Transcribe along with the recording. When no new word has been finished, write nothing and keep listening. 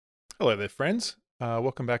Hello there, friends.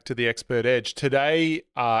 Welcome back to the Expert Edge. Today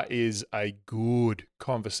is a good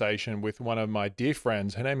conversation with one of my dear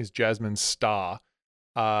friends. Her name is Jasmine Starr.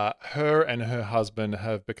 Her and her husband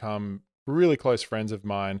have become really close friends of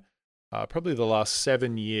mine, probably the last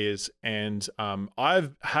 7 years. And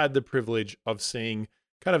I've had the privilege of seeing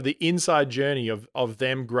kind of the inside journey of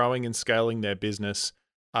them growing and scaling their business.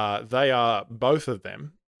 They are, both of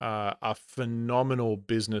them, are phenomenal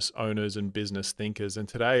business owners and business thinkers. And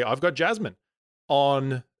today I've got Jasmine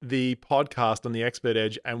on the podcast on the Expert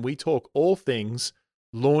Edge, and we talk all things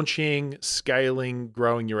launching, scaling,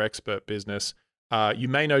 growing your expert business. You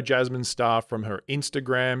may know Jasmine Starr from her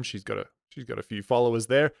Instagram. She's got a few followers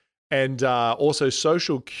there, and also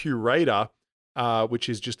Social Curator, which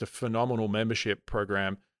is just a phenomenal membership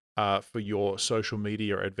program for your social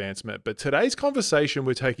media advancement. But today's conversation,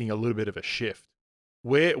 we're taking a little bit of a shift.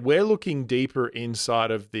 We're looking deeper inside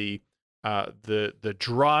of the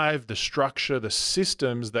drive, the structure, the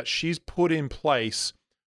systems that she's put in place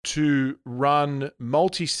to run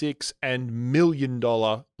multi-six and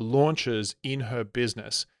million-dollar launches in her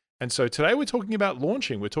business. And so today we're talking about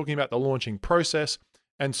launching. We're talking about the launching process.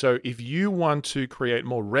 And so if you want to create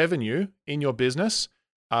more revenue in your business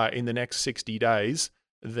in the next 60 days,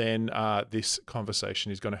 then this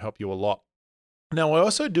conversation is going to help you a lot. Now, I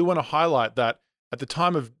also do want to highlight that at the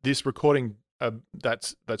time of this recording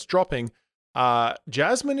that's dropping,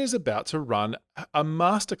 Jasmine is about to run a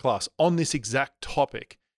masterclass on this exact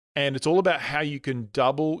topic. And it's all about how you can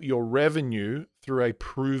double your revenue through a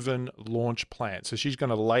proven launch plan. So she's going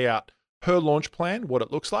to lay out her launch plan, what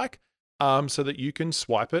it looks like, so that you can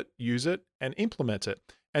swipe it, use it, and implement it.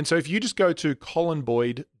 And so if you just go to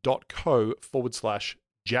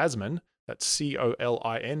colinboyd.co/Jasmine, that's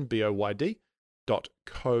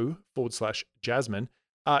colinboyd.co/Jasmine,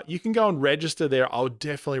 you can go and register there. I would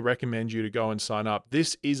definitely recommend you to go and sign up.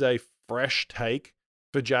 This is a fresh take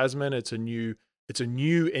for Jasmine. It's a new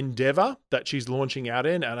endeavor that she's launching out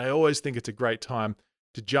in. And I always think it's a great time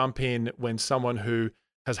to jump in when someone who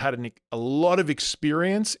has had a lot of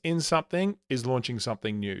experience in something is launching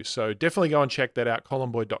something new. So definitely go and check that out,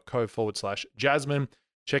 colinboyd.co/Jasmine.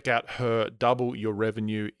 Check out her Double Your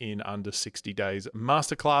Revenue in Under 60 Days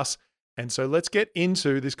masterclass. And so let's get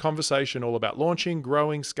into this conversation all about launching,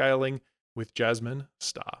 growing, scaling with Jasmine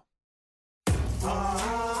Starr.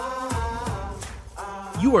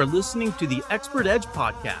 You are listening to the Expert Edge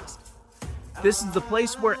podcast. This is the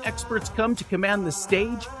place where experts come to command the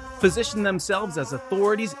stage, position themselves as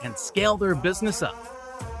authorities, and scale their business up.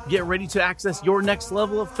 Get ready to access your next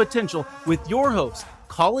level of potential with your host,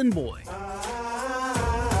 Colin Boyd.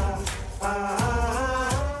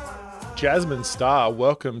 Jasmine Starr,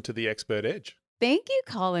 welcome to the Expert Edge. Thank you,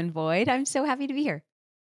 Colin Boyd. I'm so happy to be here.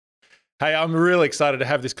 Hey, I'm really excited to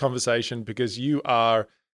have this conversation because you are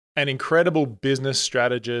an incredible business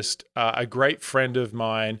strategist, a great friend of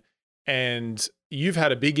mine, and you've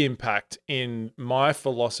had a big impact in my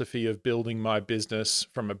philosophy of building my business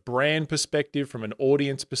from a brand perspective, from an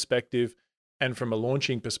audience perspective, and from a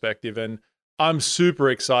launching perspective. And I'm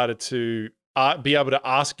super excited to be able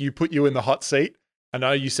to put you in the hot seat. I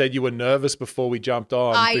know you said you were nervous before we jumped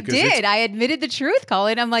on. I did. I admitted the truth,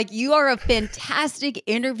 Colin. I'm like, you are a fantastic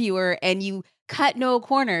interviewer and you cut no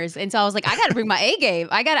corners. And so I was like, I got to bring my A game.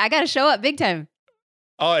 I got to show up big time.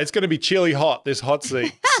 Oh, it's going to be chilly hot, this hot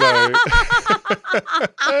seat. So,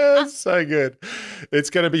 so good. It's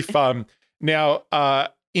going to be fun. Now,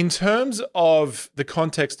 in terms of the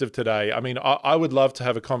context of today, I mean, I would love to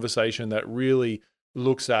have a conversation that really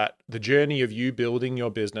looks at the journey of you building your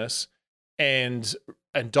business and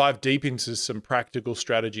dive deep into some practical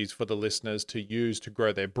strategies for the listeners to use to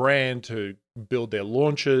grow their brand, to build their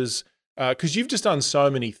launches, because you've just done so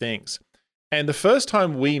many things. And the first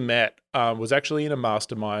time we met was actually in a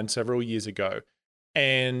mastermind several years ago.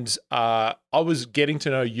 And I was getting to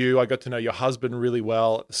know you. I got to know your husband really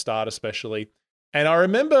well at the start, especially. And I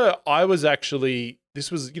remember this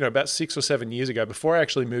was, about 6 or 7 years ago before I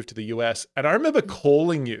actually moved to the US. And I remember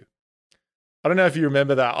calling you. I don't know if you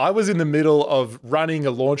remember that. I was in the middle of running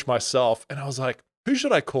a launch myself and I was like, who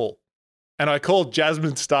should I call? And I called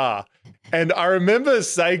Jasmine Starr. And I remember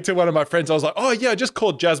saying to one of my friends, I was like, oh yeah, I just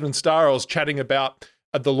called Jasmine Starr. I was chatting about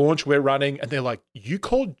the launch we're running. And they're like, you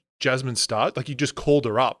called Jasmine Starr? Like you just called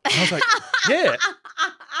her up. And I was like, yeah.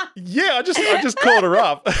 Yeah, I just called her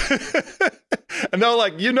up. And they were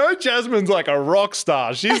like, Jasmine's like a rock star.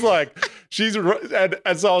 And so I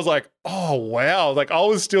was like, oh, wow. Like I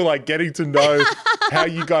was still like getting to know how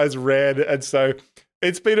you guys ran. And so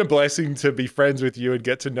it's been a blessing to be friends with you and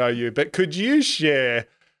get to know you. But could you share,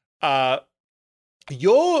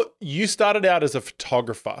 you started out as a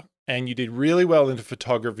photographer and you did really well into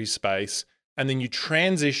photography space, and then you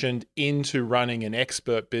transitioned into running an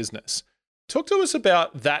expert business. Talk to us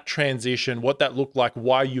about that transition, what that looked like,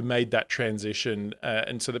 why you made that transition,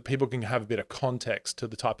 and so that people can have a bit of context to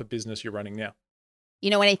the type of business you're running now. You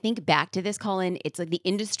know, when I think back to this, Colin, it's like the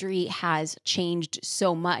industry has changed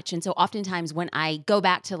so much. And so oftentimes when I go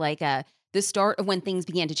back to the start of when things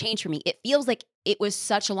began to change for me, it feels like it was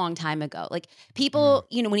such a long time ago. Like people,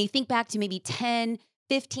 when you think back to maybe 10,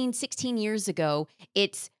 15, 16 years ago,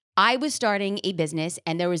 I was starting a business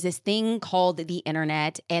and there was this thing called the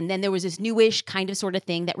internet. And then there was this newish kind of sort of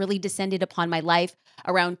thing that really descended upon my life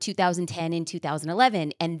around 2010 and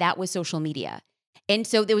 2011. And that was social media. And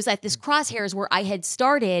so there was like this crosshairs where I had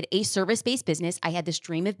started a service-based business. I had this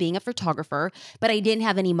dream of being a photographer, but I didn't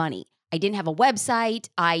have any money. I didn't have a website.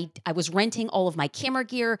 I was renting all of my camera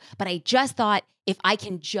gear, but I just thought if I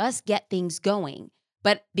can just get things going.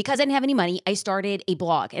 But because I didn't have any money, I started a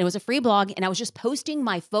blog, and it was a free blog, and I was just posting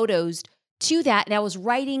my photos to that, and I was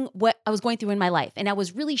writing what I was going through in my life, and I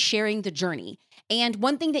was really sharing the journey. And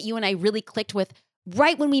one thing that you and I really clicked with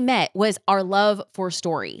right when we met was our love for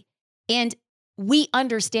story. And we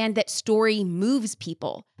understand that story moves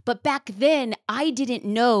people. But back then, I didn't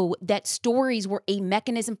know that stories were a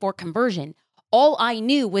mechanism for conversion. All I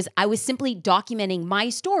knew was I was simply documenting my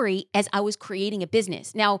story as I was creating a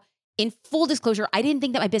business. Now, in full disclosure, I didn't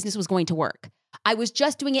think that my business was going to work. I was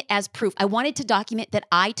just doing it as proof. I wanted to document that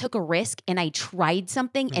I took a risk and I tried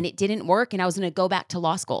something and it didn't work, and I was going to go back to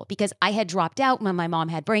law school because I had dropped out when my mom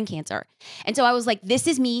had brain cancer. And so I was like, this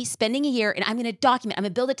is me spending a year and I'm going to document. I'm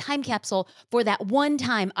going to build a time capsule for that one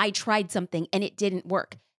time I tried something and it didn't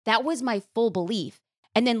work. That was my full belief.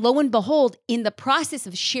 And then lo and behold, in the process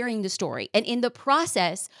of sharing the story and in the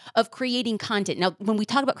process of creating content. Now, when we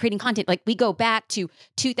talk about creating content, like we go back to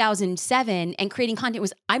 2007 and creating content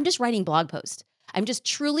was, I'm just writing blog posts. I'm just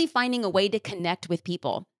truly finding a way to connect with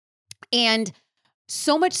people. And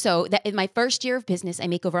so much so that in my first year of business, I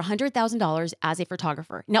make over $100,000 as a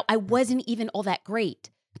photographer. Now, I wasn't even all that great,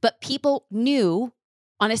 but people knew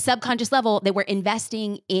on a subconscious level, they were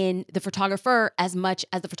investing in the photographer as much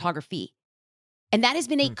as the photography. And that has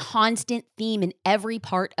been a constant theme in every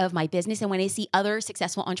part of my business. And when I see other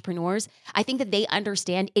successful entrepreneurs, I think that they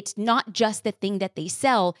understand it's not just the thing that they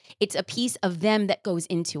sell, it's a piece of them that goes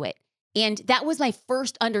into it. And that was my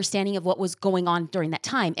first understanding of what was going on during that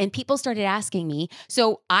time. And people started asking me,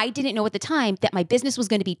 so I didn't know at the time that my business was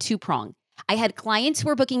going to be two-pronged. I had clients who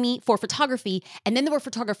were booking me for photography, and then there were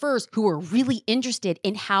photographers who were really interested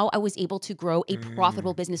in how I was able to grow a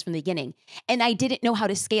profitable business from the beginning. And I didn't know how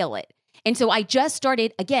to scale it. And so I just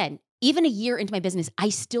started, again, even a year into my business, I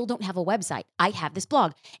still don't have a website. I have this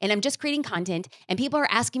blog and I'm just creating content and people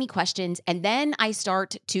are asking me questions. And then I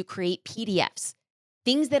start to create PDFs,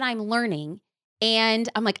 things that I'm learning. And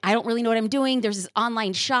I'm like, I don't really know what I'm doing. There's this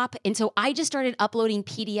online shop. And so I just started uploading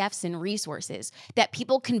PDFs and resources that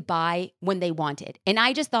people can buy when they want it. And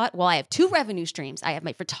I just thought, well, I have two revenue streams. I have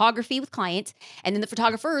my photography with clients and then the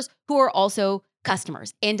photographers who are also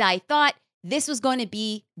customers. And I thought, this was going to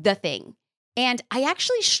be the thing. And I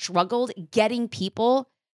actually struggled getting people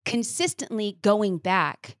consistently going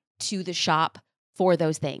back to the shop for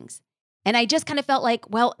those things. And I just kind of felt like,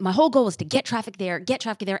 well, my whole goal is to get traffic there,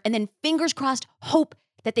 and then fingers crossed, hope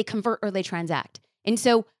that they convert or they transact. And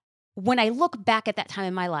so when I look back at that time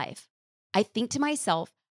in my life, I think to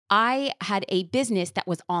myself, I had a business that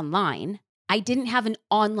was online. I didn't have an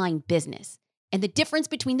online business. And the difference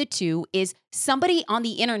between the two is somebody on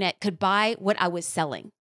the internet could buy what I was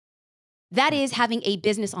selling. That is having a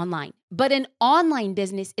business online. But an online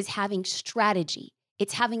business is having strategy.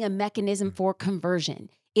 It's having a mechanism for conversion.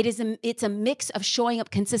 It's a mix of showing up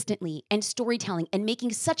consistently and storytelling and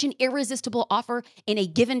making such an irresistible offer in a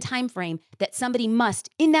given time frame that somebody must,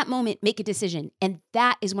 in that moment, make a decision. And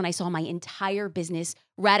that is when I saw my entire business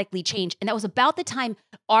radically change. And that was about the time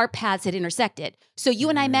our paths had intersected. So you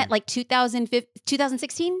and I met like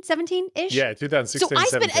 2016, 17-ish? Yeah, 2016, so I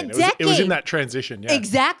spent 17. a decade. It was in that transition, yeah.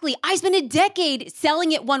 Exactly. I spent a decade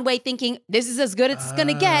selling it one way thinking, this is as good as it's going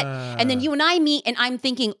to get. And then you and I meet and I'm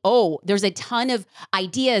thinking, oh, there's a ton of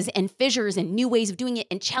ideas and fissures and new ways of doing it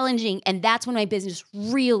and challenging. And that's when my business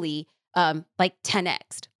really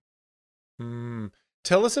 10x'd.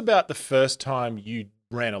 Tell us about the first time you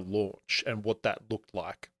ran a launch and what that looked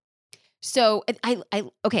like. So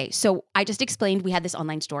so I just explained we had this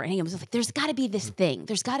online store and I was like, there's got to be this thing.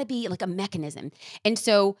 There's got to be like a mechanism. And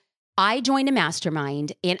so I joined a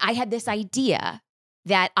mastermind and I had this idea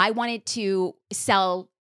that I wanted to sell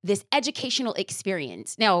this educational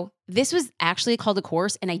experience. Now, this was actually called a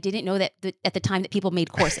course, and I didn't know that at the time that people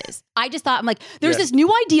made courses. I just thought, I'm like, there's this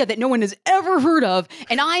new idea that no one has ever heard of,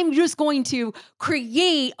 and I'm just going to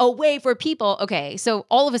create a way for people. Okay, so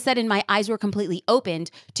all of a sudden, my eyes were completely opened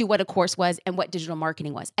to what a course was and what digital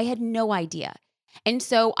marketing was. I had no idea. And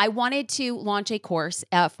so I wanted to launch a course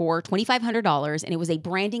for $2,500, and it was a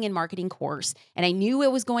branding and marketing course. And I knew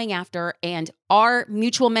it was going after, and our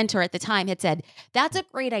mutual mentor at the time had said, that's a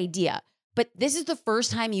great idea, but this is the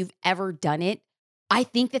first time you've ever done it. I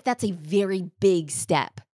think that that's a very big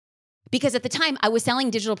step. Because at the time I was selling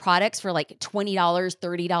digital products for like $20,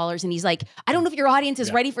 $30. And he's like, I don't know if your audience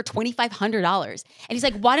is ready for $2,500. And he's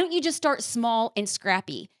like, why don't you just start small and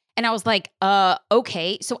scrappy? And I was like,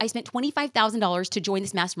 okay. So I spent $25,000 to join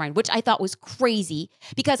this mastermind, which I thought was crazy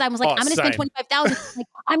because I was like, I'm going to spend $25,000. Like,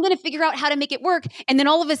 I'm going to figure out how to make it work. And then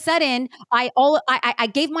all of a sudden, I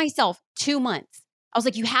gave myself 2 months. I was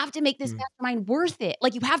like, you have to make this mastermind worth it.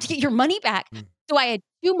 Like, you have to get your money back. So I had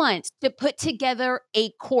 2 months to put together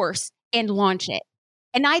a course and launch it.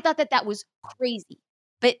 And I thought that was crazy.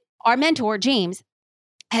 But our mentor, James,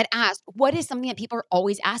 had asked, what is something that people are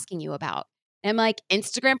always asking you about? And I'm like,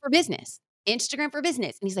 Instagram for business. And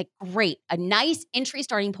he's like, great. A nice entry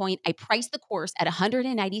starting point. I priced the course at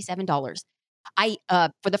 $197. I,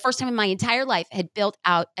 for the first time in my entire life, had built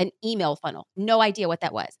out an email funnel. No idea what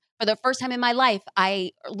that was. For the first time in my life,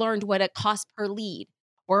 I learned what a cost per lead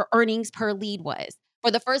or earnings per lead was.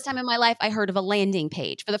 For the first time in my life, I heard of a landing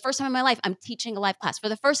page. For the first time in my life, I'm teaching a live class. For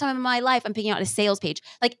the first time in my life, I'm picking out a sales page.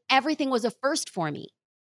 Like, everything was a first for me.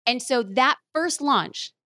 And so that first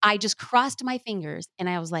launch, I just crossed my fingers and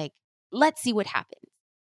I was like, let's see what happens.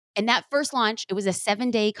 And that first launch, it was a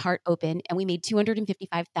 7-day cart open and we made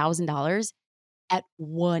 $255,000 at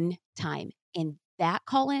one time. And that,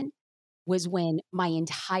 Colin, was when my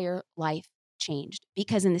entire life changed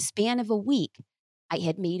because in the span of a week, I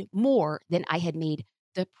had made more than I had made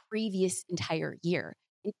the previous entire year.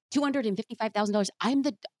 $255,000. I'm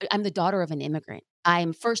the daughter of an immigrant.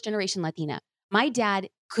 I'm first generation Latina. My dad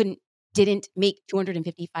didn't make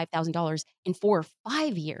 $255,000 in 4 or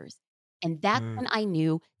 5 years. And that's when I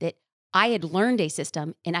knew that I had learned a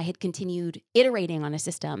system and I had continued iterating on a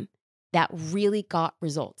system that really got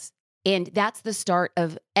results. And that's the start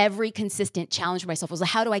of every consistent challenge for myself was,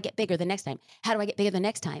 how do I get bigger the next time? How do I get bigger the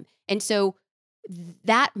next time? And so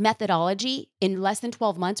that methodology in less than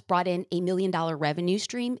 12 months brought in $1 million revenue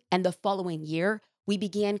stream. And the following year, we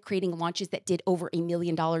began creating launches that did over $1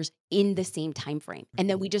 million in the same time frame. And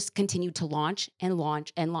then we just continued to launch and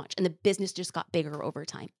launch and launch. And the business just got bigger over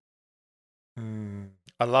time.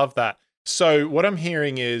 I love that. So what I'm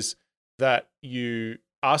hearing is that you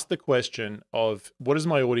asked the question of, what does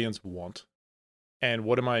my audience want? And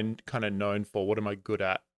what am I kind of known for? What am I good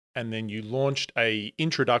at? And then you launched a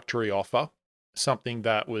introductory offer, something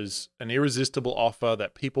that was an irresistible offer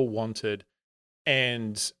that people wanted.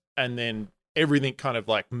 And then everything kind of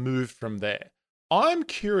like moved from there. I'm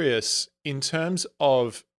curious in terms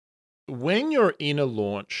of when you're in a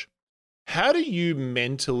launch, how do you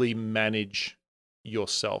mentally manage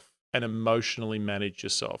yourself and emotionally manage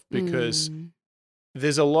yourself? Because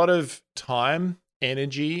there's a lot of time,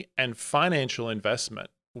 energy, and financial investment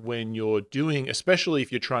when you're doing, especially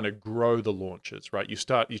if you're trying to grow the launches, right?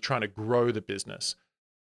 You're trying to grow the business.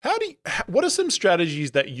 What are some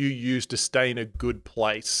strategies that you use to stay in a good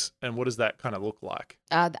place? And what does that kind of look like?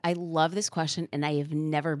 I love this question and I have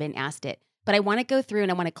never been asked it, but I want to go through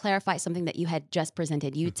and I want to clarify something that you had just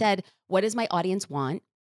presented. You said, what does my audience want?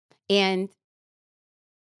 And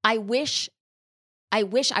I wish I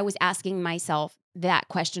was asking myself that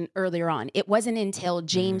question earlier on. It wasn't until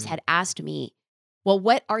James had asked me, well,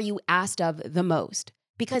 what are you asked of the most?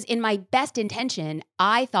 Because in my best intention,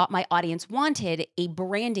 I thought my audience wanted a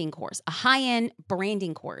branding course, a high-end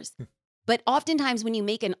branding course. But oftentimes when you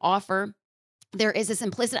make an offer, there is this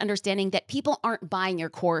implicit understanding that people aren't buying your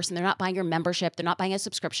course and they're not buying your membership. They're not buying a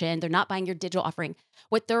subscription. They're not buying your digital offering.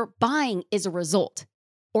 What they're buying is a result,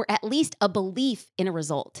 or at least a belief in a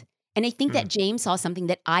result. And I think that James saw something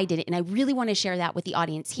that I didn't, and I really want to share that with the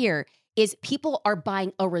audience here, is people are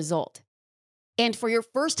buying a result. And for your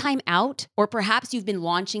first time out, or perhaps you've been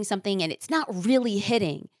launching something and it's not really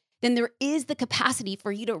hitting, then there is the capacity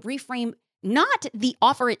for you to reframe not the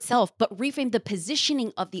offer itself, but reframe the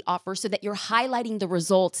positioning of the offer so that you're highlighting the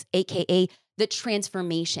results, AKA the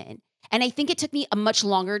transformation. And I think it took me a much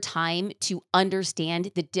longer time to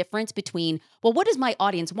understand the difference between, well, what does my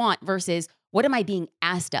audience want versus what am I being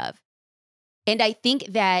asked of? And I think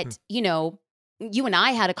that, you and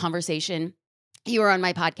I had a conversation, you were on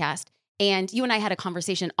my podcast, and you and I had a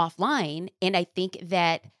conversation offline. And I think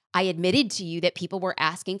that I admitted to you that people were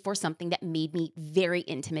asking for something that made me very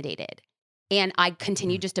intimidated. And I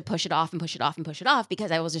continued just to push it off and push it off and push it off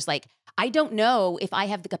because I was just like, I don't know if I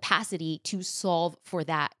have the capacity to solve for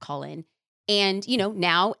that, Colin. And,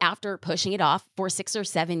 now after pushing it off for 6 or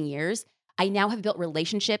 7 years, I now have built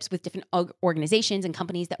relationships with different organizations and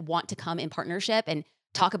companies that want to come in partnership and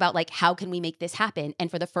talk about like, how can we make this happen?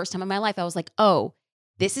 And for the first time in my life, I was like, oh,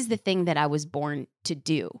 this is the thing that I was born to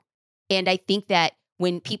do. And I think that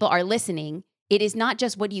when people are listening, it is not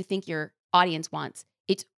just what do you think your audience wants.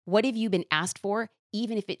 It's what have you been asked for,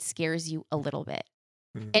 even if it scares you a little bit.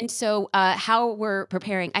 And so how we're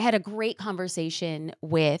preparing, I had a great conversation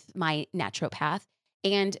with my naturopath.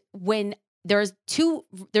 And when there's two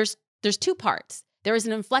parts. There is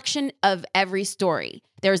an inflection of every story.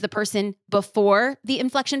 There's the person before the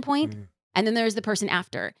inflection point, and then there's the person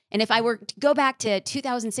after. And if I were to go back to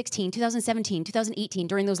 2016, 2017, 2018,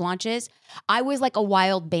 during those launches, I was like a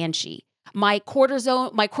wild banshee. My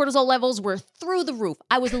cortisol levels were through the roof.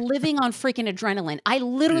 I was living on freaking adrenaline. I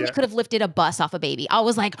literally could have lifted a bus off a baby. I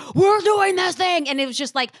was like, we're doing this thing. And it was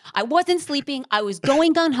just like, I wasn't sleeping. I was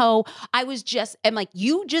going gung ho. I'm like,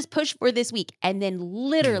 you just push for this week. And then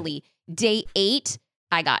literally day 8,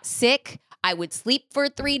 I got sick. I would sleep for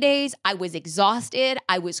 3 days. I was exhausted.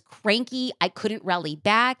 I was cranky. I couldn't rally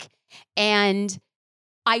back. And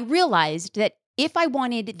I realized that if I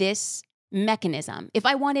wanted this mechanism, if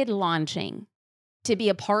I wanted launching to be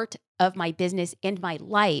a part of my business and my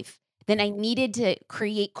life, then I needed to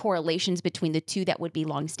create correlations between the two that would be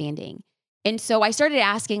longstanding. And so I started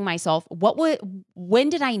asking myself, when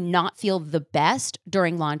did I not feel the best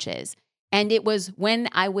during launches? And it was when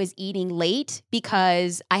I was eating late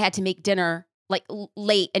because I had to make dinner like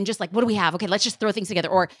late and just like, what do we have? Okay, let's just throw things together,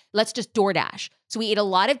 or let's just DoorDash. So we ate a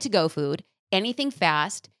lot of to-go food, anything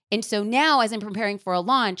fast. And so now as I'm preparing for a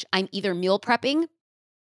launch, I'm either meal prepping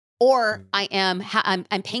or I'm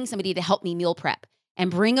paying somebody to help me meal prep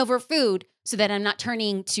and bring over food so that I'm not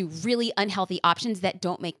turning to really unhealthy options that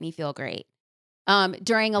don't make me feel great.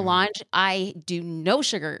 During a launch, I do no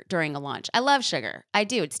sugar during a launch. I love sugar. I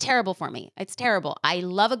do. It's terrible for me. It's terrible. I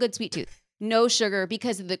love a good sweet tooth. No sugar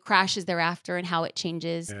because of the crashes thereafter and how it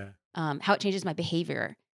changes my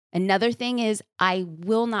behavior. Another thing is I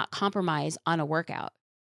will not compromise on a workout.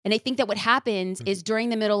 And I think that what happens is during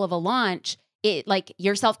the middle of a launch, it like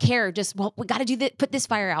your self-care just, we got to do that, put this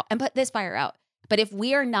fire out and put this fire out. But if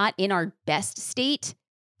we are not in our best state,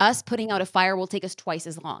 us putting out a fire will take us twice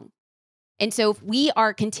as long. And so if we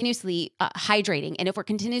are continuously hydrating, and if we're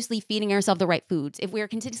continuously feeding ourselves the right foods, if we are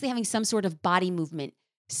continuously having some sort of body movement,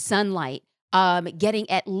 sunlight, getting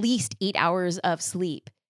at least 8 hours of sleep,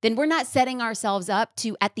 then we're not setting ourselves up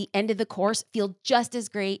to, at the end of the course, feel just as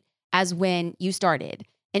great as when you started.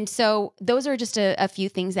 And so those are just a few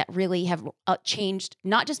things that really have changed,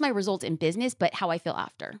 not just my results in business, but how I feel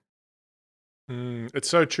after. It's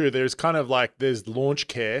so true. There's kind of like, there's launch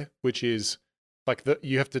care, which is like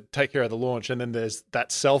you have to take care of the launch. And then there's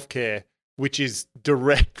that self-care, which is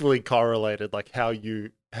directly correlated, like how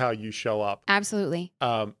you show up. Absolutely.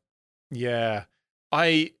 Yeah.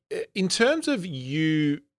 In terms of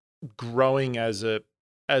you growing as a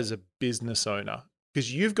business owner,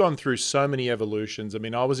 because you've gone through so many evolutions. I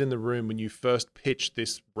mean, I was in the room when you first pitched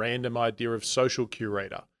this random idea of social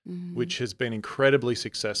curator, which has been incredibly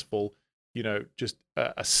successful, just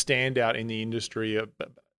a standout in the industry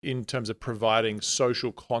in terms of providing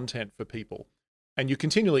social content for people. And you're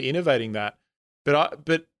continually innovating that.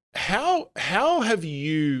 But how do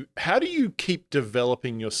you keep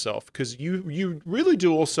developing yourself? Because you really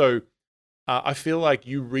do also, I feel like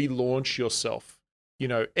you relaunch yourself.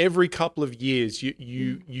 Every couple of years,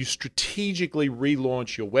 you strategically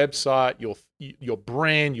relaunch your website, your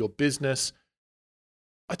brand, your business.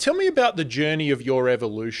 Tell me about the journey of your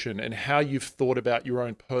evolution and how you've thought about your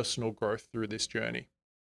own personal growth through this journey.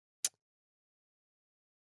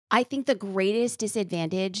 I think the greatest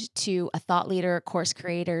disadvantage to a thought leader, course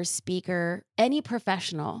creator, speaker, any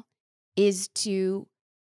professional is to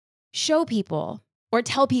show people or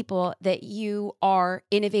tell people that you are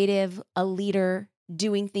innovative, a leader,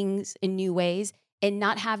 doing things in new ways, and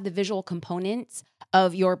not have the visual components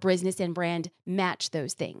of your business and brand match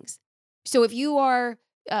those things. So if you are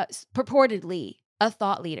purportedly a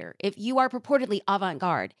thought leader, if you are purportedly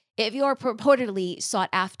avant-garde, if you are purportedly sought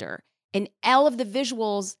after, and all of the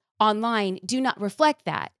visuals online do not reflect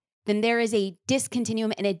that, then there is a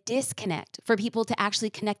discontinuum and a disconnect for people to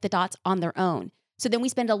actually connect the dots on their own. So then we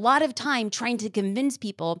spend a lot of time trying to convince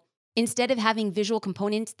people instead of having visual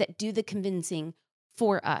components that do the convincing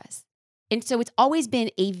for us. And so it's always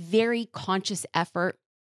been a very conscious effort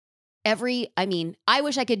I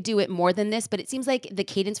wish I could do it more than this, but it seems like the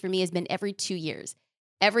cadence for me has been every 2 years.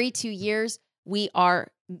 Every 2 years, we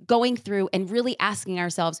are going through and really asking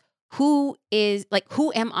ourselves, who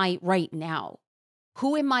am I right now?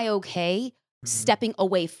 Who am I okay stepping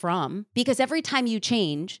away from? Because every time you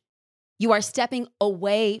change, you are stepping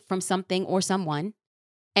away from something or someone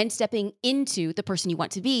and stepping into the person you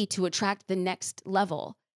want to be to attract the next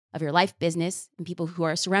level of your life, business, and people who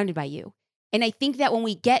are surrounded by you. And I think that when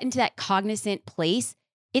we get into that cognizant place,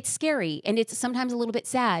 it's scary and it's sometimes a little bit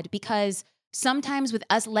sad, because sometimes with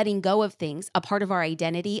us letting go of things, a part of our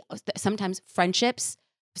identity, sometimes friendships,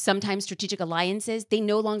 sometimes strategic alliances, they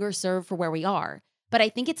no longer serve for where we are. But I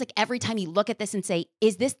think it's like every time you look at this and say,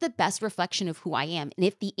 is this the best reflection of who I am? And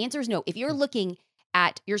if the answer is no, if you're looking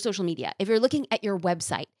at your social media, if you're looking at your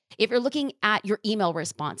website, if you're looking at your email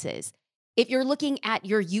responses, if you're looking at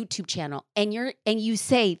your YouTube channel and you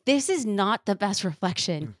say, this is not the best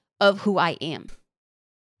reflection of who I am,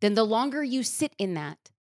 then the longer you sit in that,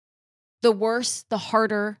 the worse, the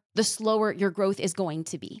harder, the slower your growth is going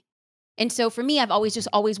to be. And so for me, I've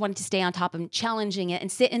always wanted to stay on top of challenging it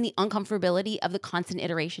and sit in the uncomfortability of the constant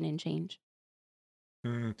iteration and change.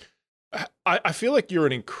 I feel like you're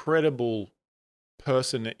an incredible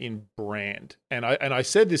person in brand. And I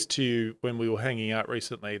said this to you when we were hanging out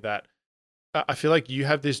recently, that I feel like you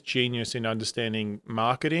have this genius in understanding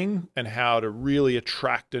marketing and how to really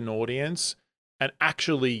attract an audience and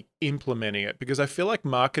actually implementing it. Because I feel like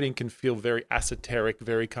marketing can feel very esoteric,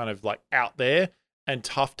 very kind of like out there and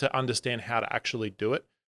tough to understand how to actually do it.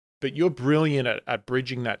 But you're brilliant at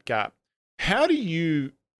bridging that gap. How do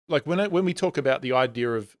you, like when we talk about the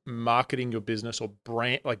idea of marketing your business or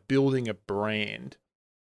brand, like building a brand,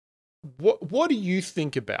 what do you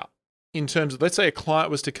think about in terms of, let's say a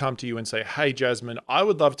client was to come to you and say, hey, Jasmine, I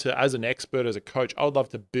would love to, as an expert, as a coach, I would love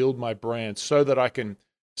to build my brand so that I can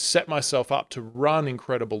set myself up to run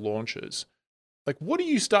incredible launches. Like, what do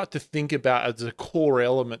you start to think about as the core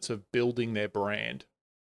elements of building their brand?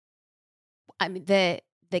 I mean, the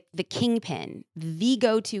kingpin, the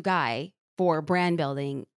go-to guy for brand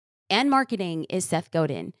building and marketing is Seth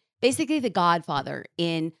Godin, basically the godfather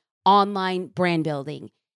in online brand building.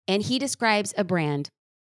 And he describes a brand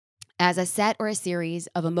as a set or a series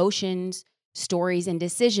of emotions, stories, and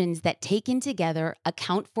decisions that taken together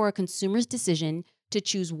account for a consumer's decision to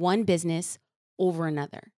choose one business over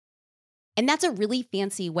another. And that's a really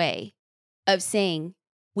fancy way of saying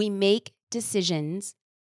we make decisions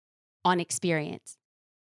on experience.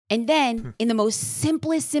 And then in the most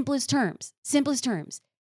simplest terms,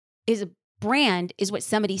 is a brand is what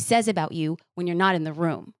somebody says about you when you're not in the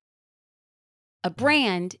room. A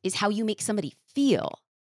brand is how you make somebody feel.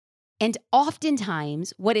 And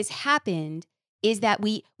oftentimes what has happened is that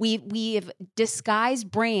we have disguised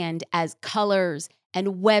brand as colors and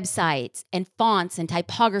websites and fonts and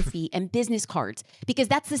typography and business cards, because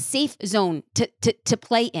that's the safe zone to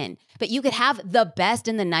play in. But you could have the best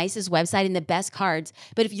and the nicest website and the best cards,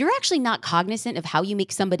 but if you're actually not cognizant of how you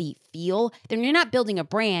make somebody feel, then you're not building a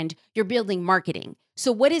brand, you're building marketing.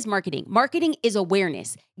 So what is marketing? Marketing is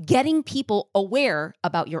awareness, getting people aware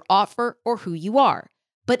about your offer or who you are.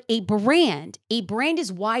 But a brand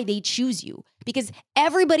is why they choose you, because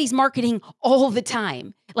everybody's marketing all the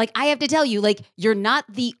time. Like, I have to tell you, like, you're not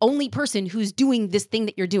the only person who's doing this thing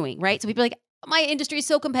that you're doing, right? So people are like, my industry is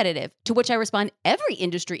so competitive, to which I respond, every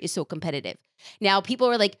industry is so competitive. Now, people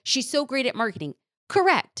are like, she's so great at marketing.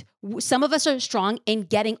 Correct. Some of us are strong in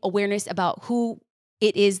getting awareness about who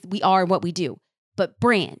it is we are and what we do. But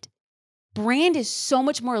brand is so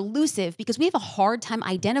much more elusive because we have a hard time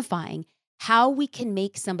identifying how we can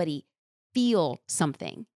make somebody feel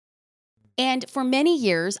something. And for many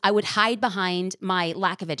years, I would hide behind my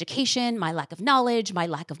lack of education, my lack of knowledge, my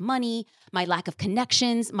lack of money, my lack of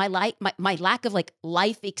connections, my lack of like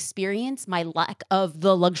life experience, my lack of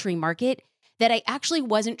the luxury market, that I actually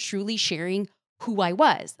wasn't truly sharing who I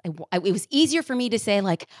was. It was easier for me to say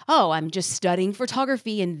like, oh, I'm just studying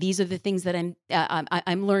photography and these are the things that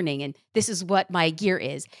I'm learning and this is what my gear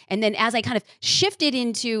is. And then as I kind of shifted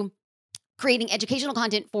into creating educational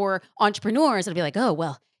content for entrepreneurs, I'd be like, oh,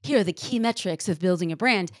 well, here are the key metrics of building a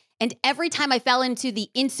brand. And every time I fell into the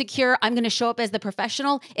insecure, I'm going to show up as the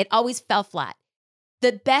professional, it always fell flat.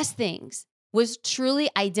 The best things was truly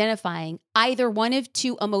identifying either one of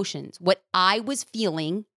two emotions, what I was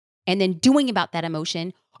feeling and then doing about that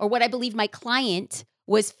emotion, or what I believe my client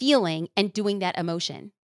was feeling and doing that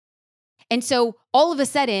emotion. And so all of a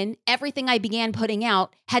sudden, everything I began putting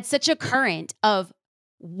out had such a current of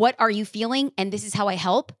what are you feeling? And this is how I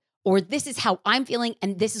help. or this is how I'm feeling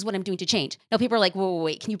and this is what I'm doing to change. Now people are like,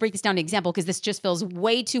 wait, can you break this down to an example? Because this just feels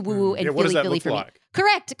way too woo-woo and what does that feely look for like?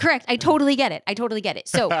 me. Correct. I totally get it.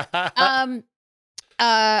 So,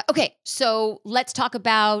 okay. So let's talk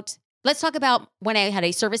about when I had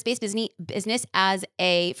a service-based business as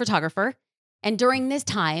a photographer. And during this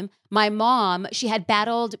time, my mom, she had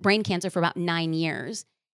battled brain cancer for about 9 years.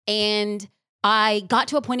 And I got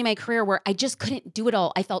to a point in my career where I just couldn't do it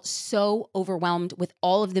all. I felt so overwhelmed with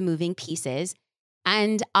all of the moving pieces.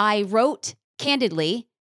 And I wrote candidly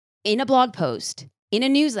in a blog post, in a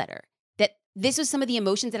newsletter, that this was some of the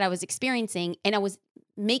emotions that I was experiencing. And I was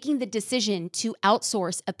making the decision to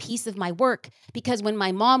outsource a piece of my work because when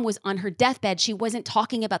my mom was on her deathbed, she wasn't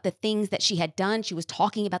talking about the things that she had done. She was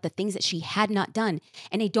talking about the things that she had not done.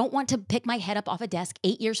 And I don't want to pick my head up off a desk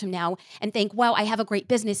 8 years from now and think, wow, I have a great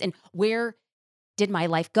business. And where did my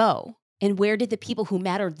life go? And where did the people who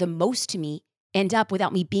mattered the most to me end up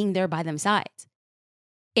without me being there by them sides?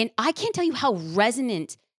 And I can't tell you how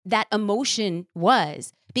resonant that emotion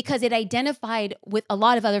was because it identified with a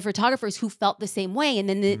lot of other photographers who felt the same way. And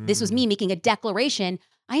then this was me making a declaration.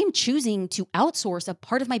 I am choosing to outsource a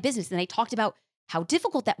part of my business. And I talked about how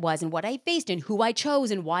difficult that was and what I faced and who I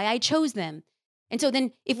chose and why I chose them. And so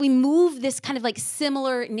then if we move this kind of like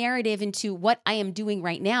similar narrative into what I am doing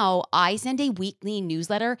right now, I send a weekly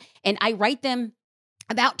newsletter and I write them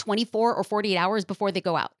about 24 or 48 hours before they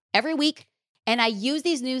go out every week. And I use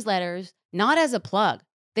these newsletters not as a plug.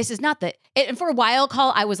 This is not and for a while,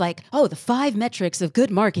 I was like, oh, the 5 metrics of good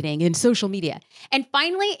marketing in social media. And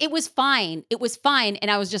finally, it was fine. It was fine. And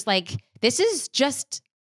I was just like, this is just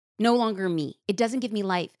no longer me. It doesn't give me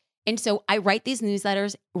life. And so I write these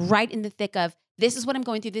newsletters right in the thick of, this is what I'm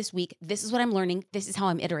going through this week. This is what I'm learning. This is how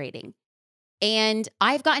I'm iterating. And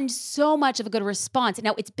I've gotten so much of a good response.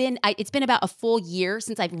 Now, it's been about a full year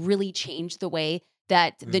since I've really changed the way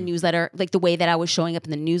that the newsletter, like the way that I was showing up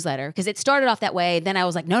in the newsletter, because it started off that way. Then I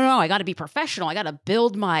was like, no, I got to be professional. I got to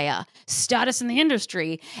build my status in the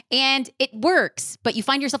industry. And it works, but you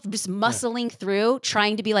find yourself just muscling through,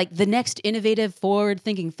 trying to be like the next innovative,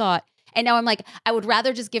 forward-thinking thought. And now I'm like, I would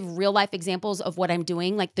rather just give real life examples of what I'm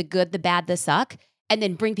doing, like the good, the bad, the suck, and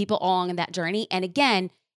then bring people along in that journey. And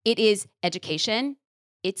again, it is education,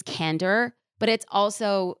 it's candor, but it's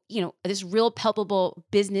also, this real palpable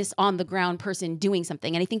business on the ground person doing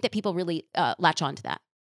something. And I think that people really latch on to that.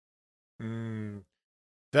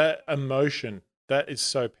 That emotion, that is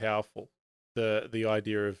so powerful. The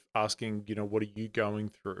idea of asking, what are you going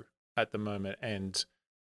through at the moment? And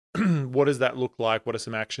what does that look like? What are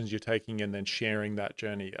some actions you're taking? And then sharing that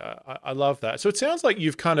journey. I love that. So it sounds like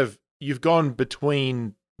you've gone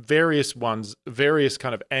between various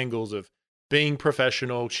kind of angles of being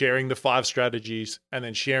professional, sharing the 5 strategies, and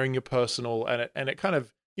then sharing your personal, and it kind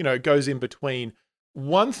of, goes in between.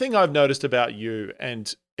 One thing I've noticed about you,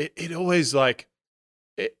 and it always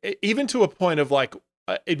even to a point of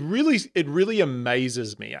it really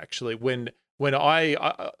amazes me actually when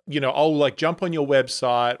I'll like jump on your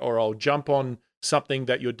website or I'll jump on something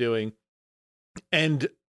that you're doing, and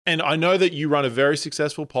I know that you run a very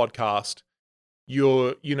successful podcast.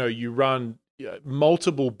 You run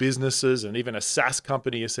multiple businesses and even a SaaS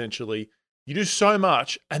company, essentially. You do so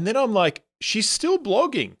much. And then I'm like, she's still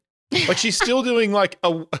blogging. Like she's still doing like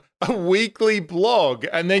a weekly blog,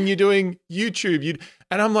 and then you're doing YouTube.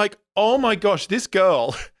 And I'm like, oh my gosh, this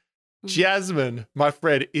girl, Jasmine, my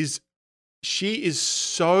friend, she is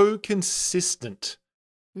so consistent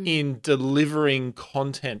in delivering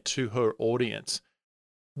content to her audience.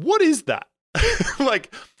 What is that?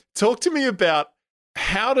 Like, talk to me about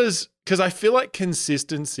because I feel like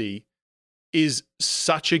consistency is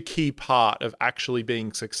such a key part of actually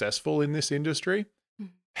being successful in this industry.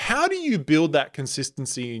 How do you build that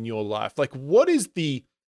consistency in your life? Like, what is the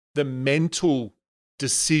mental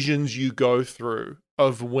decisions you go through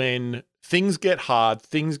of when things get hard,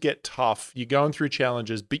 things get tough, you're going through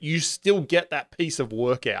challenges, but you still get that piece of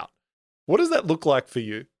work out? What does that look like for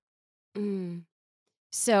you?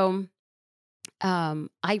 So,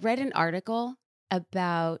 I read an article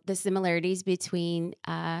about the similarities between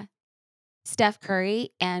Steph Curry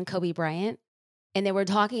and Kobe Bryant. And they were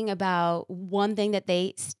talking about one thing that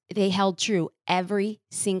they held true every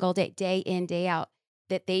single day, day in, day out,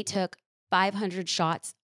 that they took 500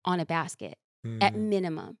 shots on a basket at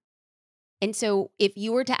minimum. And so if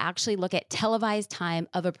you were to actually look at televised time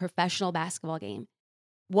of a professional basketball game,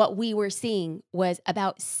 what we were seeing was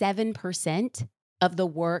about 7% of the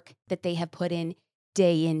work that they have put in,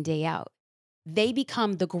 day out. They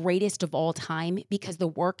become the greatest of all time because the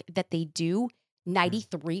work that they do,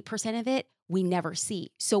 93% of it we never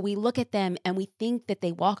see. So we look at them and we think that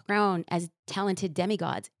they walk around as talented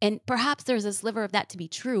demigods. And perhaps there's a sliver of that to be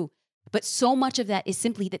true. But so much of that is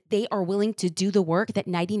simply that they are willing to do the work that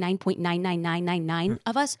 99.99999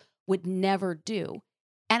 of us would never do.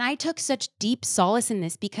 And I took such deep solace in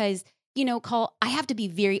this because, Cole, I have to be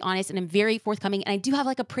very honest and I'm very forthcoming. And I do have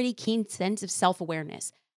like a pretty keen sense of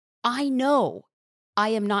self-awareness. I know I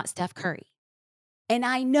am not Steph Curry. And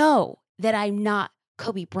I know that I'm not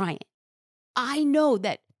Kobe Bryant. I know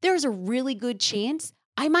that there's a really good chance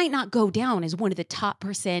I might not go down as one of the top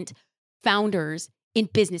 % founders in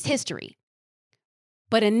business history.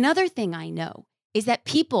 But another thing I know is that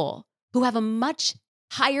people who have a much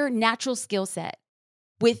higher natural skill set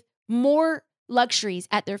with more luxuries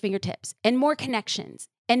at their fingertips and more connections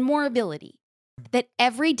and more ability, that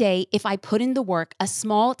every day, if I put in the work, a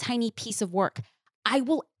small, tiny piece of work, I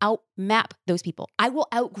will outmap those people. I will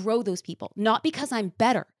outgrow those people, not because I'm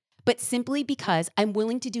better, but simply because I'm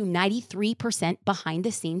willing to do 93% behind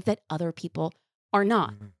the scenes that other people are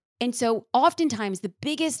not. And so oftentimes the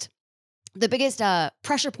biggest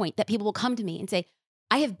pressure point that people will come to me and say,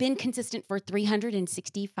 I have been consistent for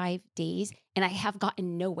 365 days and I have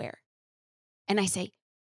gotten nowhere. And I say,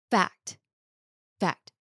 fact.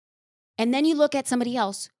 And then you look at somebody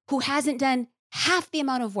else who hasn't done half the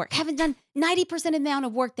amount of work, haven't done 90% of the amount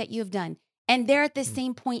of work that you've done. And they're at the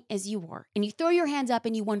same point as you were. And you throw your hands up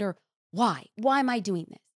and you wonder, why? Why am I doing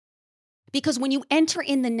this? Because when you enter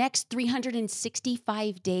in the next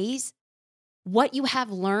 365 days, what you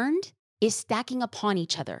have learned is stacking upon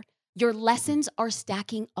each other. Your lessons are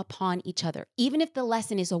stacking upon each other. Even if the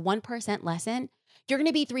lesson is a 1% lesson, you're going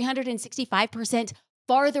to be 365%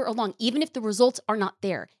 farther along, even if the results are not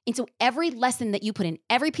there. And so every lesson that you put in,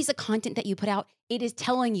 every piece of content that you put out, it is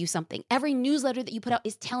telling you something. Every newsletter that you put out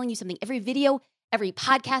is telling you something. Every video, every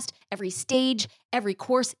podcast, every stage, every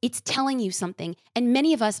course, it's telling you something. And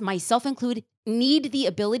many of us, myself included, need the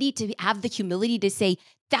ability to have the humility to say,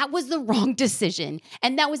 that was the wrong decision.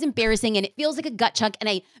 And that was embarrassing. And it feels like a gut chunk. And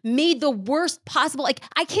I made the worst possible. Like,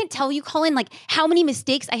 I can't tell you, Colin, like how many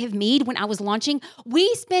mistakes I have made when I was launching.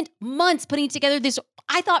 We spent months putting together this,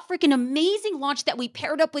 I thought, freaking amazing launch that we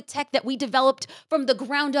paired up with tech that we developed from the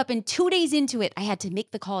ground up. And 2 days into it, I had to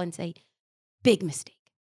make the call and say, big mistake.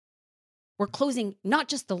 We're closing not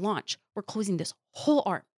just the launch, we're closing this whole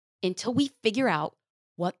arm until we figure out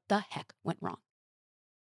what the heck went wrong.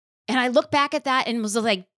 And I look back at that and was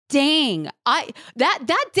like, dang,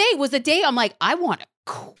 that day was a day I'm like, I want to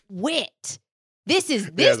quit. This is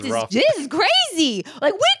crazy.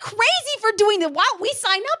 Like, we're crazy for doing this. Why don't we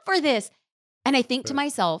sign up for this? And I think to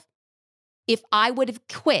myself, if I would have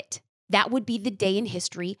quit, that would be the day in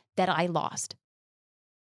history that I lost.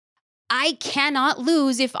 I cannot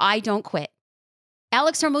lose if I don't quit.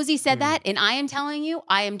 Alex Hormozi said that, and I am telling you,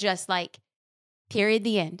 I am just like, period,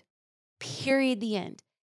 the end. Period, the end.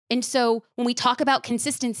 And so when we talk about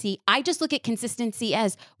consistency, I just look at consistency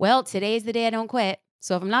as, well, today is the day I don't quit.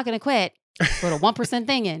 So if I'm not going to quit, put a 1%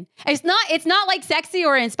 thing in. It's not like sexy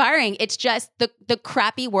or inspiring. It's just the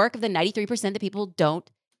crappy work of the 93% that people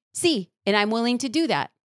don't see. And I'm willing to do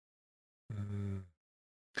that.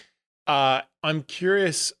 I'm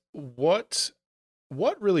curious, what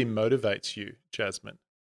really motivates you, Jasmine?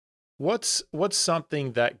 What's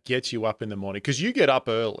something that gets you up in the morning? Because you get up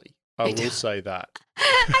early. I will say that.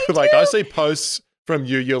 I see posts from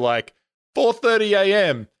you. You're like 4:30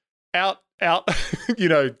 a.m. out,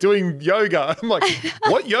 doing yoga. I'm like,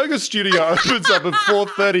 what yoga studio opens up at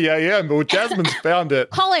 4:30 a.m.? Well, Jasmine's found it.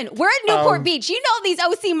 Colin, we're at Newport Beach. You know these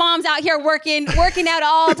OC moms out here working out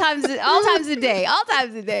all times of day.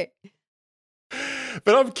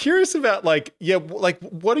 But I'm curious about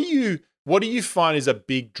what do you find is a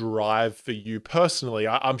big drive for you personally?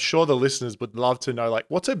 I'm sure the listeners would love to know,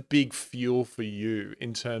 what's a big fuel for you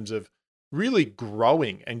in terms of really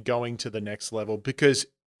growing and going to the next level? Because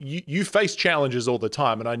you face challenges all the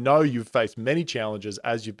time, and I know you've faced many challenges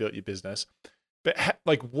as you've built your business. But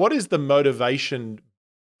what is the motivation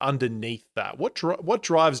underneath that? What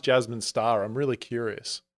drives Jasmine Star? I'm really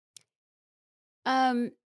curious.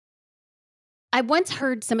 I once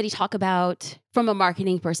heard somebody talk about, from a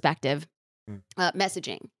marketing perspective,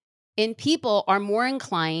 messaging. And people are more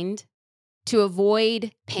inclined to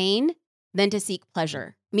avoid pain than to seek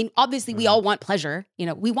pleasure. I mean, obviously, we all want pleasure.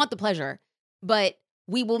 We want the pleasure, but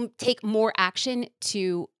we will take more action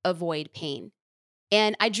to avoid pain.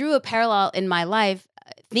 And I drew a parallel in my life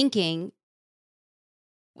thinking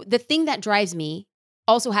the thing that drives me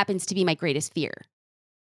also happens to be my greatest fear.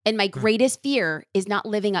 And my greatest fear is not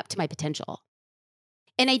living up to my potential.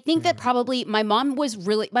 And I think that probably my mom was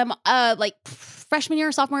really, freshman year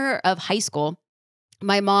or sophomore year of high school,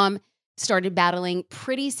 my mom started battling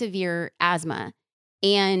pretty severe asthma.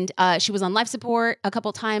 And she was on life support a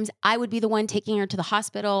couple times. I would be the one taking her to the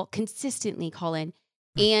hospital consistently, Colin.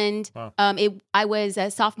 And Wow. I was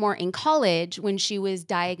a sophomore in college when she was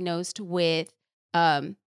diagnosed with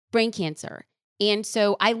brain cancer. And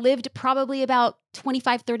so I lived probably about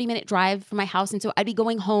 25, 30-minute drive from my house. And so I'd be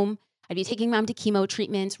going home. I'd be taking mom to chemo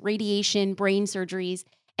treatments, radiation, brain surgeries.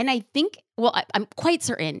 And I think, I'm quite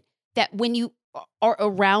certain that when you are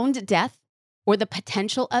around death or the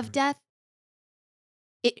potential of death,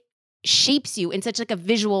 it shapes you in such like a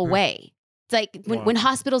visual way. It's like when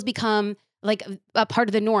hospitals become like a part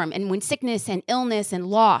of the norm, and when sickness and illness and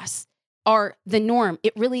loss are the norm,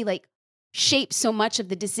 it really like shapes so much of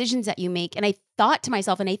the decisions that you make. And I thought to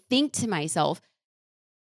myself, and I think to myself,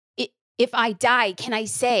 if I die, can I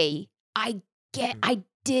say I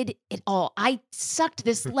did it all? I sucked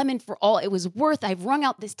this lemon for all it was worth. I've wrung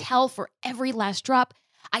out this towel for every last drop.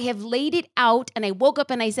 I have laid it out, and I woke up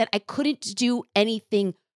and I said I couldn't do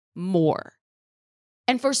anything more.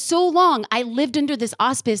 And for so long, I lived under this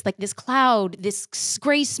auspice, like this cloud, this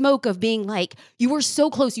gray smoke of being like, you were so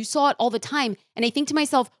close, you saw it all the time. And I think to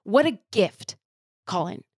myself, what a gift,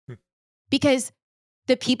 Colin. Because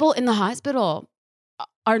the people in the hospital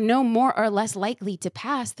are no more or less likely to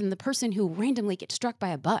pass than the person who randomly gets struck by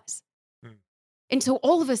a bus. And so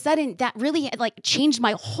all of a sudden, that really had like changed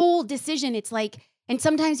my whole decision. It's like, and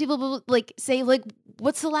sometimes people will like say, like,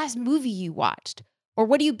 what's the last movie you watched? Or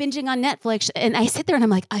what are you binging on Netflix? And I sit there and I'm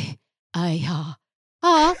like, I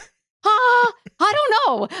don't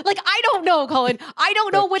know. Like, I don't know, Colin. I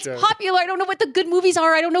don't know what's popular. I don't know what the good movies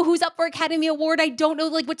are. I don't know who's up for Academy Award. I don't know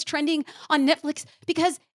like what's trending on Netflix,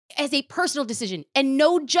 because as a personal decision and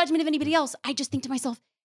no judgment of anybody else, I just think to myself,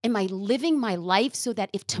 am I living my life so that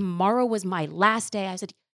if tomorrow was my last day, I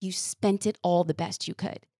said, you spent it all the best you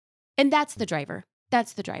could. And that's the driver.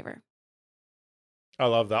 That's the driver. I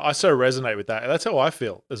love that. I so resonate with that. That's how I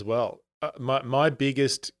feel as well. My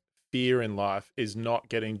biggest fear in life is not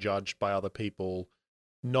getting judged by other people,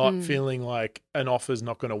 not feeling like an offer's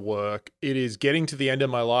not going to work. It is getting to the end of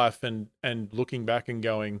my life and looking back and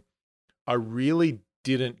going, I really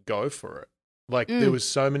didn't go for it. Like there was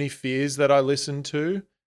so many fears that I listened to,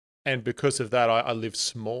 and because of that, I live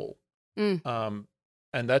small. And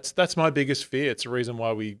that's my biggest fear. It's the reason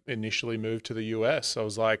why we initially moved to the US. I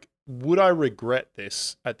was like, would I regret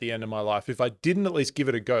this at the end of my life if I didn't at least give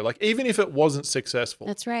it a go? Like, even if it wasn't successful.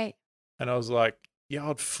 That's right. And I was like, yeah,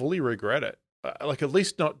 I'd fully regret it. Like, at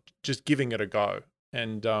least not just giving it a go.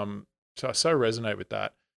 And so I so resonate with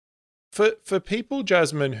that. For people,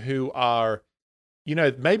 Jasmine, who are, you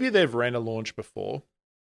know, maybe they've ran a launch before.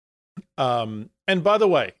 And by the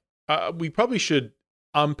way, we probably should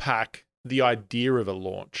unpack the idea of a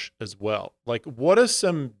launch as well. Like, what are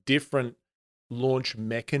some different launch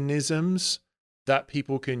mechanisms that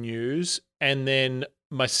people can use? And then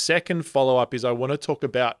my second follow-up is I want to talk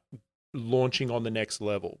about launching on the next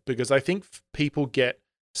level, because I think people get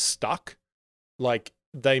stuck. Like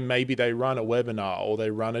they run a webinar or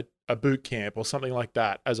they run a boot camp or something like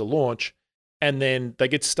that as a launch, and then they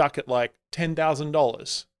get stuck at like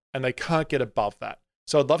 $10,000 and they can't get above that.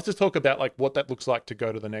 So I'd love to talk about like what that looks like to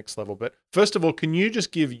go to the next level. But first of all, can you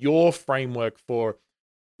just give your framework for,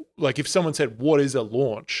 like, if someone said, what is a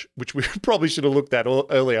launch, which we probably should have looked at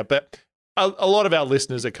earlier, but a lot of our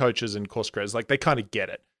listeners are coaches and course creators, like they kind of get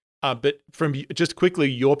it. But from just quickly,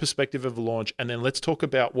 your perspective of a launch, and then let's talk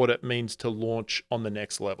about what it means to launch on the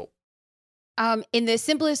next level. In the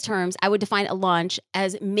simplest terms, I would define a launch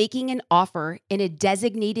as making an offer in a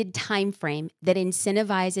designated time frame that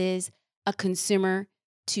incentivizes a consumer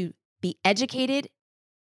to be educated,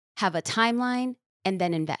 have a timeline, and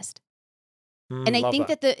then invest. And I think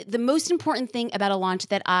that the most important thing about a launch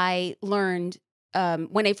that I learned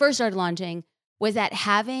when I first started launching was that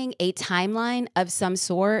having a timeline of some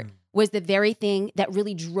sort was the very thing that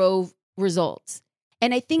really drove results.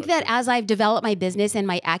 And I think that as I've developed my business and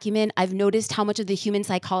my acumen, I've noticed how much of the human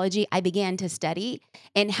psychology I began to study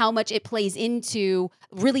and how much it plays into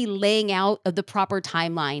really laying out of the proper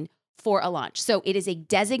timeline for a launch. So it is a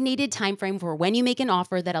designated time frame for when you make an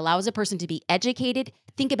offer that allows a person to be educated,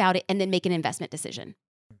 think about it, and then make an investment decision.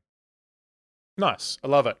 Nice. I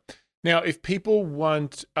love it. Now, if people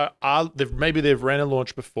want, maybe they've ran a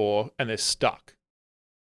launch before and they're stuck,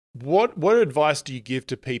 what advice do you give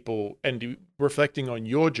to people, and reflecting on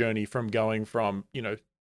your journey from going from, you know,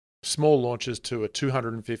 small launches to a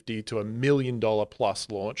 $250,000 to $1 million plus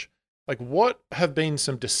launch? Like, what have been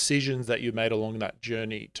some decisions that you made along that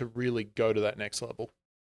journey to really go to that next level?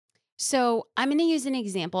 So I'm going to use an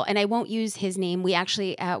example, and I won't use his name. We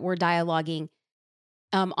actually were dialoguing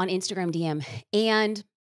on Instagram DM, and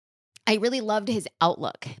I really loved his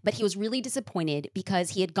outlook, but he was really disappointed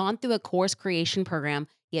because he had gone through a course creation program.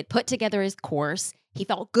 He had put together his course. He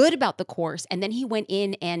felt good about the course. And then he went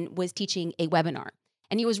in and was teaching a webinar.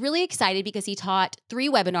 And he was really excited because he taught 3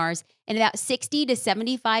 webinars and about 60 to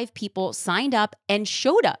 75 people signed up and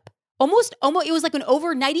showed up. Almost, it was like an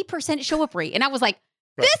over 90% show up rate. And I was like,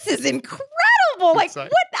 this is incredible. Like,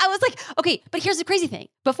 what? I was like, okay, but here's the crazy thing.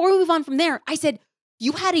 Before we move on from there, I said,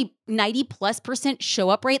 you had a 90+% show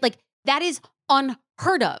up rate. Like, that is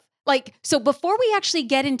unheard of. Like, so before we actually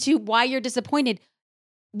get into why you're disappointed,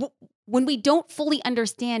 when we don't fully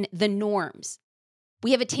understand the norms,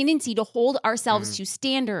 we have a tendency to hold ourselves to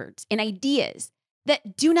standards and ideas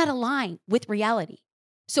that do not align with reality.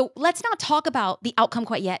 So let's not talk about the outcome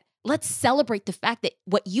quite yet. Let's celebrate the fact that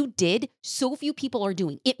what you did, so few people are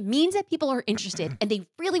doing. It means that people are interested and they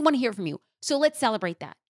really want to hear from you. So let's celebrate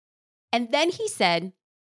that. And then he said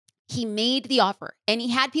he made the offer and he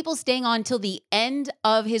had people staying on till the end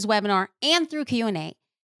of his webinar and through Q&A.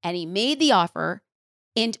 And he made the offer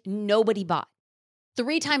and nobody bought.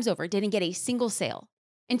 3 times over, didn't get a single sale.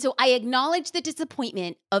 And so I acknowledge the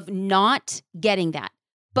disappointment of not getting that.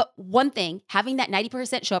 But one thing, having that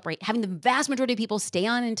 90% show up rate, having the vast majority of people stay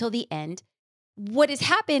on until the end, what has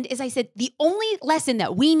happened is I said, the only lesson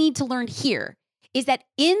that we need to learn here is that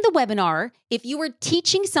in the webinar, if you were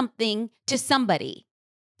teaching something to somebody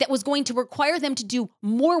that was going to require them to do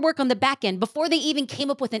more work on the back end before they even came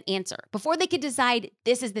up with an answer, before they could decide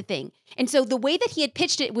this is the thing. And so the way that he had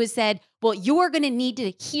pitched it was said, well, you are going to need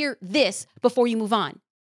to hear this before you move on.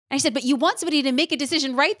 And I said, but you want somebody to make a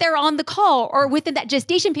decision right there on the call or within that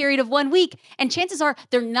gestation period of 1 week. And chances are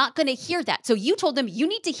they're not going to hear that. So you told them you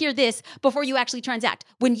need to hear this before you actually transact,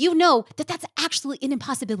 when you know that that's actually an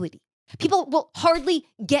impossibility. People will hardly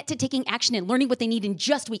get to taking action and learning what they need in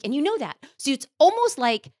just a week. And you know that. So it's almost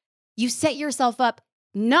like you set yourself up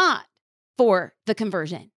not for the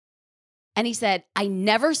conversion. And he said, I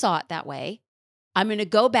never saw it that way. I'm going to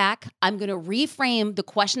go back. I'm going to reframe the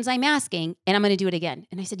questions I'm asking, and I'm going to do it again.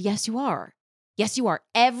 And I said, yes, you are. Yes, you are.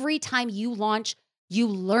 Every time you launch, you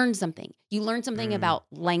learn something. You learn something about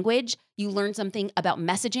language. You learn something about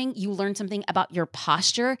messaging. You learn something about your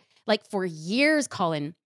posture. Like for years,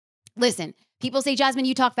 Colin, listen, people say, Jasmine,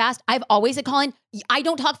 you talk fast. I've always said, Colin, I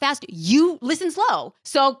don't talk fast. You listen slow.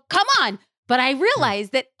 So come on. But I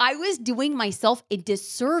realized that I was doing myself a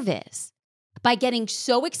disservice by getting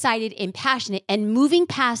so excited and passionate and moving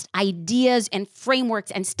past ideas and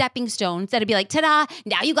frameworks and stepping stones that'd be like, ta-da,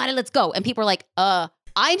 now you got it, let's go. And people are like,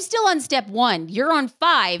 I'm still on step 1. You're on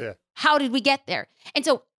 5. Yeah. How did we get there? And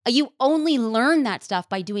so you only learn that stuff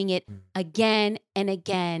by doing it again and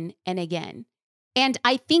again and again. And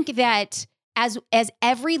I think that as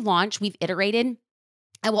every launch we've iterated,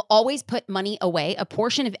 I will always put money away. A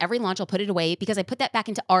portion of every launch, I'll put it away because I put that back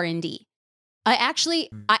into R&D. I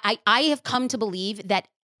have come to believe that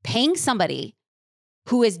paying somebody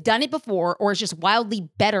who has done it before or is just wildly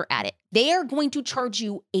better at it, they are going to charge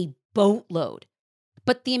you a boatload.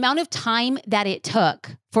 But the amount of time that it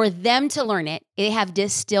took for them to learn it, they have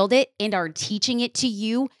distilled it and are teaching it to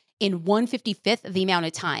you in 1/55th of the amount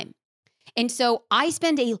of time. And so I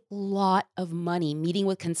spend a lot of money meeting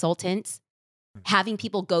with consultants, having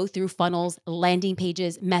people go through funnels, landing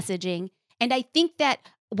pages, messaging. And I think that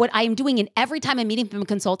what I'm doing, and every time I'm meeting from a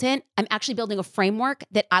consultant, I'm actually building a framework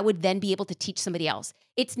that I would then be able to teach somebody else.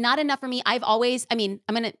 It's not enough for me.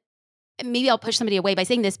 Maybe I'll push somebody away by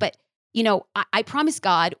saying this, but I promised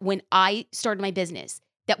God when I started my business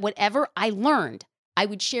that whatever I learned, I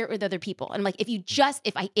would share it with other people. And I'm like, if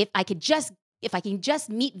I can just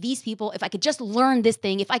meet these people, if I could just learn this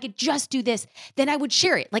thing, if I could just do this, then I would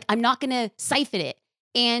share it. Like, I'm not going to siphon it.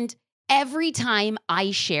 And every time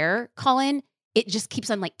I share, Colin, it just keeps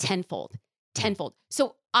on like tenfold.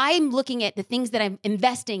 So I'm looking at the things that I'm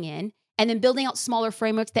investing in and then building out smaller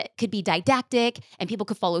frameworks that could be didactic and people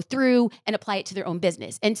could follow through and apply it to their own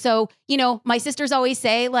business. And so, my sisters always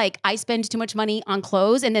say, like, I spend too much money on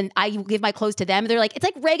clothes and then I give my clothes to them. They're like, it's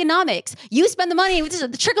like Reaganomics. You spend the money, which is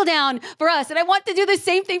the trickle down for us. And I want to do the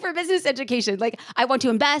same thing for business education. Like, I want to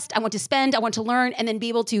invest, I want to spend, I want to learn, and then be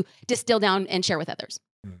able to distill down and share with others.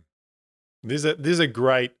 This is a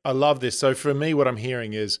great, I love this. So for me, what I'm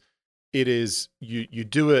hearing is, you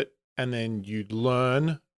do it and then you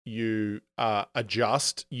learn, you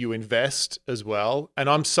adjust, you invest as well. And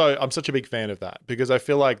I'm such a big fan of that because I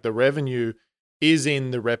feel like the revenue is in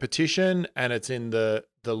the repetition and it's in the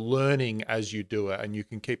learning as you do it, and you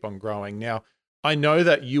can keep on growing. Now, I know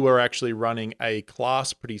that you are actually running a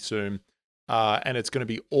class pretty soon, and it's going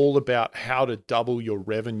to be all about how to double your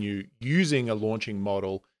revenue using a launching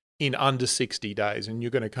model in under 60 days. And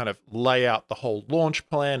you're going to kind of lay out the whole launch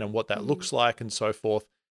plan and what that looks like and so forth.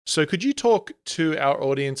 So could you talk to our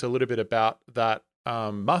audience a little bit about that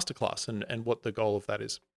masterclass and what the goal of that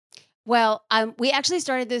is? Well, we actually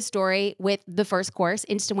started this story with the first course,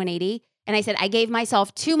 Insta 180. And I said, I gave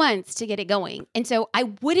myself 2 months to get it going. And so I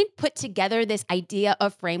wouldn't put together this idea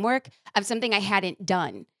of framework of something I hadn't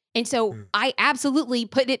done. And so I absolutely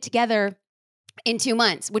put it together in 2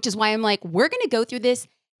 months, which is why I'm like, we're going to go through this.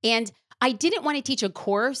 And I didn't want to teach a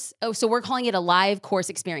course. Oh, so we're calling it a live course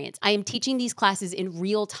experience. I am teaching these classes in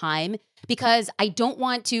real time because I don't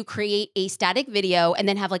want to create a static video and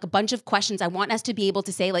then have like a bunch of questions. I want us to be able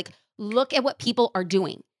to say like, look at what people are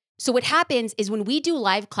doing. So what happens is when we do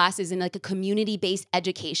live classes in like a community-based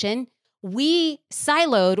education, we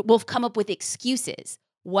siloed will come up with excuses.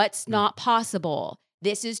 What's not possible?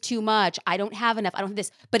 This is too much. I don't have enough. I don't have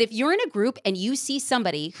this. But if you're in a group and you see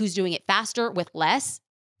somebody who's doing it faster with less,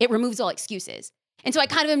 it removes all excuses. And so I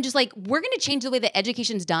kind of am just like, we're going to change the way that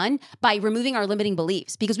education's done by removing our limiting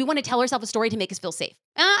beliefs because we want to tell ourselves a story to make us feel safe.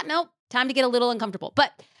 No, time to get a little uncomfortable.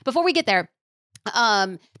 But before we get there,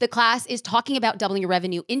 the class is talking about doubling your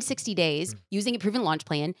revenue in 60 days using a proven launch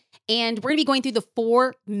plan. And we're going to be going through the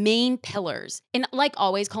 4 main pillars. And like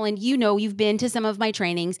always, Colin, you've been to some of my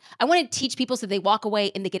trainings. I want to teach people so they walk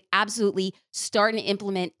away and they could absolutely start and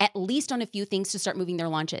implement at least on a few things to start moving their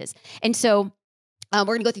launches. And so we're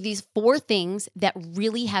going to go through these 4 things that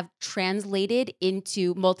really have translated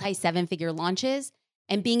into multi-7-figure launches.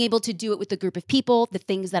 And being able to do it with a group of people, the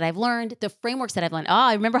things that I've learned, the frameworks that I've learned. Oh,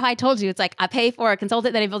 I remember how I told you, it's like I pay for a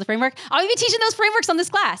consultant, then I build a framework. I'll be teaching those frameworks on this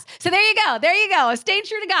class. So there you go. There you go. Stay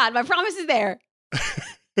true to God. My promise is there.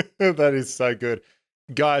 That is so good.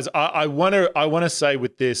 Guys, I want to say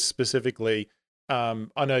with this specifically,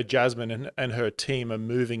 I know Jasmine and her team are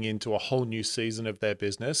moving into a whole new season of their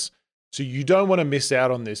business. So you don't want to miss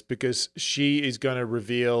out on this because she is going to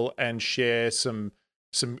reveal and share some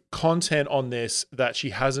content on this that she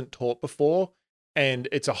hasn't taught before. And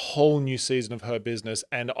it's a whole new season of her business.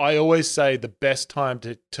 And I always say the best time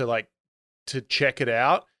to check it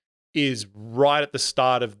out is right at the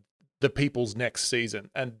start of the people's next season.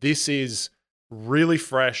 And this is really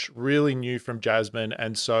fresh, really new from Jasmine.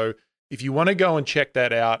 And so if you want to go and check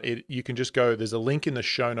that out, you can just go, there's a link in the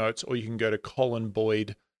show notes, or you can go to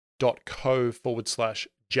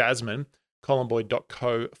colinboyd.co/Jasmine.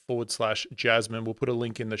 colinboyd.co/Jasmine. We'll put a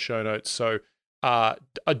link in the show notes. So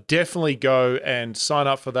definitely go and sign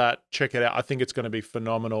up for that. Check it out. I think it's going to be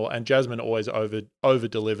phenomenal. And Jasmine always over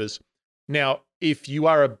delivers. Now, if you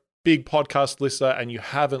are a big podcast listener and you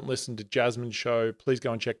haven't listened to Jasmine's show, please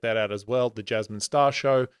go and check that out as well, the Jasmine Star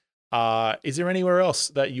Show. Is there anywhere else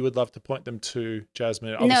that you would love to point them to,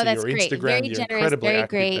 Jasmine? Obviously, no, that's your great. Instagram, Very you're generous, incredibly very active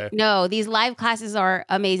great. there. No, these live classes are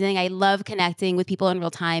amazing. I love connecting with people in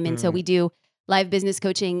real time. And so we do live business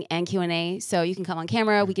coaching and Q&A. So you can come on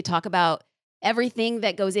camera. We could talk about everything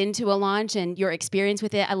that goes into a launch and your experience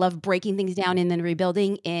with it. I love breaking things down and then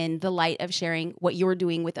rebuilding in the light of sharing what you're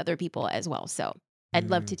doing with other people as well. So I'd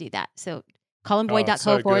love to do that. So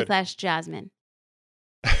colinboyd.co/Jasmine.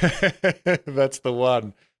 That's the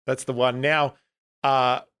one. That's the one. Now,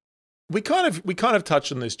 we kind of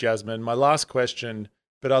touched on this, Jasmine. My last question,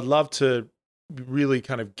 but I'd love to really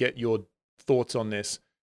kind of get your thoughts on this.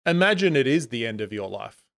 Imagine it is the end of your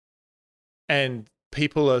life, and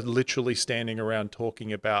people are literally standing around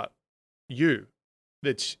talking about you.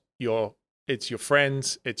 It's your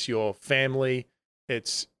friends, it's your family,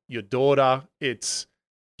 it's your daughter, it's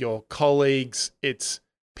your colleagues, it's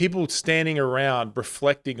people standing around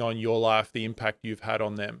reflecting on your life, the impact you've had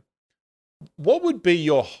on them. What would be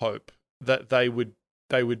your hope that they would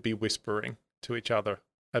be whispering to each other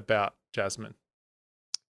about, Jasmine?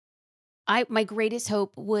 My greatest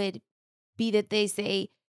hope would be that they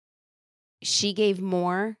say she gave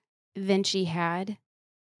more than she had,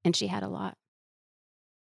 and she had a lot.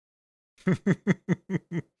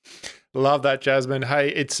 Love that, Jasmine. Hey,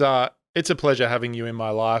 it's a pleasure having you in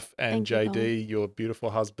my life, and Thank you, JD, your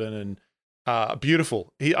beautiful husband, and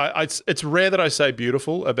beautiful. It's rare that I say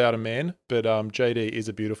beautiful about a man, but JD is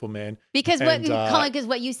a beautiful man. Because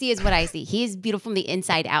what you see is what I see. He is beautiful from the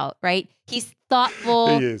inside out, right? He's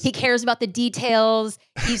thoughtful. He cares about the details.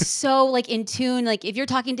 He's so in tune. Like if you're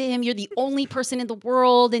talking to him, you're the only person in the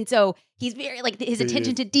world, and so he's very his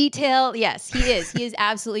attention to detail. Yes, he is. He is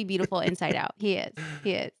absolutely beautiful inside out. He is.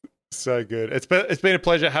 He is. So good. It's been a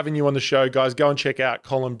pleasure having you on the show, guys. Go and check out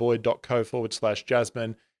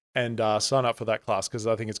colinboyd.co/Jasmine. And sign up for that class because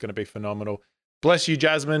I think it's going to be phenomenal. Bless you,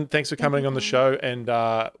 Jasmine. Thanks for coming on the show, and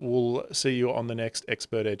we'll see you on the next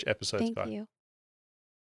Expert Edge episodes, guys. Thank you.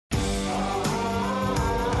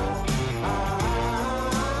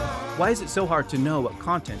 Why is it so hard to know what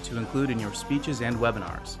content to include in your speeches and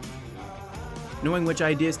webinars? Knowing which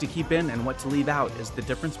ideas to keep in and what to leave out is the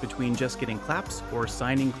difference between just getting claps or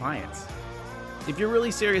signing clients. If you're really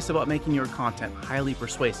serious about making your content highly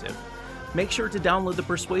persuasive, make sure to download the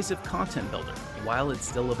Persuasive Content Builder while it's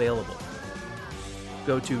still available.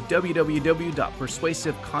 Go to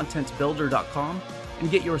www.persuasivecontentbuilder.com and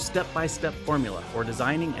get your step-by-step formula for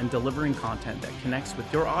designing and delivering content that connects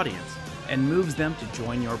with your audience and moves them to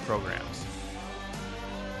join your programs.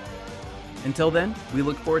 Until then, we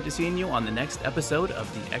look forward to seeing you on the next episode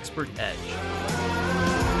of The Expert Edge.